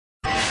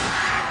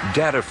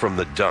Data from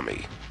the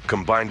dummy,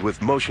 combined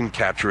with motion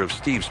capture of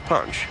Steve's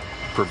punch,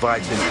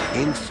 provides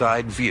an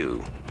inside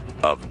view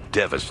of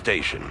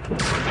devastation.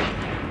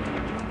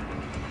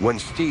 When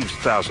Steve's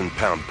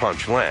 1,000-pound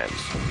punch lands,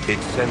 it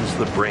sends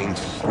the brain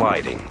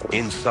sliding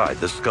inside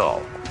the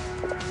skull.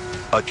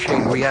 A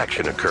chain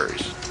reaction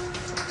occurs.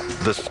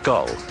 The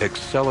skull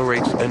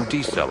accelerates and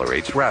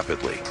decelerates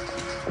rapidly,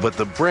 but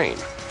the brain,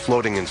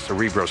 floating in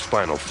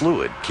cerebrospinal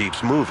fluid,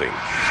 keeps moving.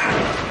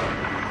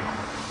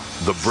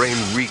 The brain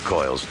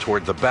recoils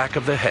toward the back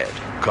of the head,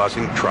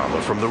 causing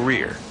trauma from the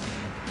rear.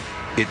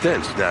 It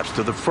then snaps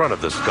to the front of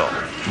the skull,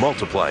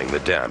 multiplying the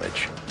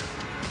damage.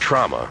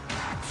 Trauma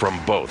from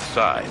both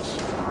sides.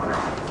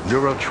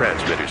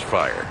 Neurotransmitters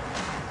fire.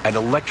 An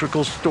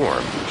electrical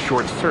storm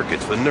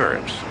short-circuits the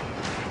nerves.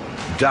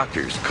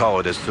 Doctors call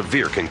it a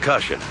severe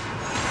concussion.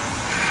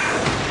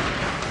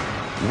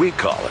 We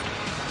call it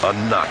a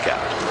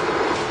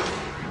knockout.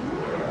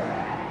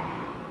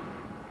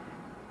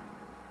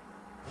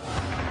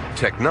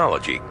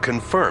 Technology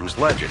confirms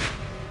legend.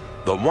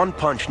 The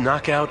one-punch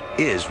knockout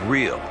is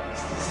real.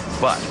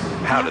 But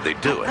how do they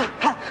do it?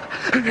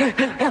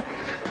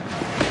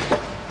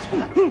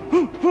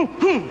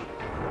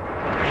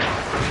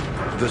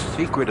 The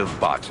secret of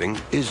boxing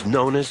is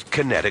known as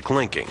kinetic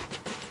linking,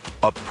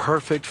 a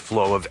perfect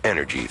flow of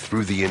energy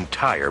through the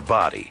entire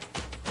body.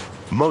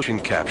 Motion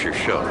capture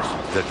shows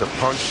that the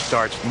punch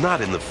starts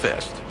not in the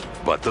fist,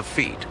 but the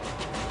feet.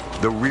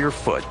 The rear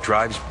foot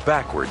drives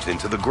backwards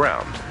into the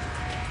ground.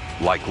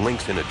 Like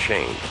links in a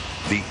chain,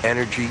 the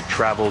energy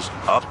travels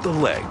up the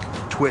leg,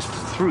 twists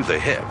through the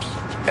hips,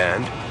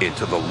 and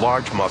into the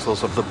large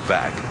muscles of the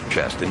back,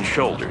 chest, and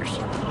shoulders.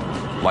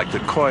 Like the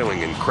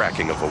coiling and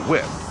cracking of a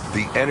whip,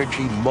 the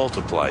energy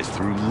multiplies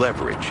through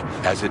leverage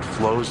as it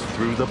flows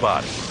through the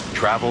body,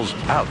 travels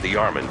out the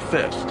arm and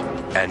fist,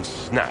 and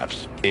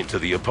snaps into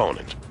the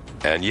opponent.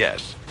 And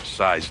yes,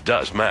 size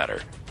does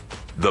matter.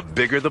 The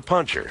bigger the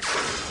puncher,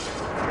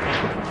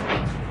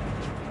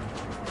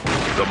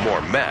 the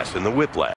more mass in the whiplash.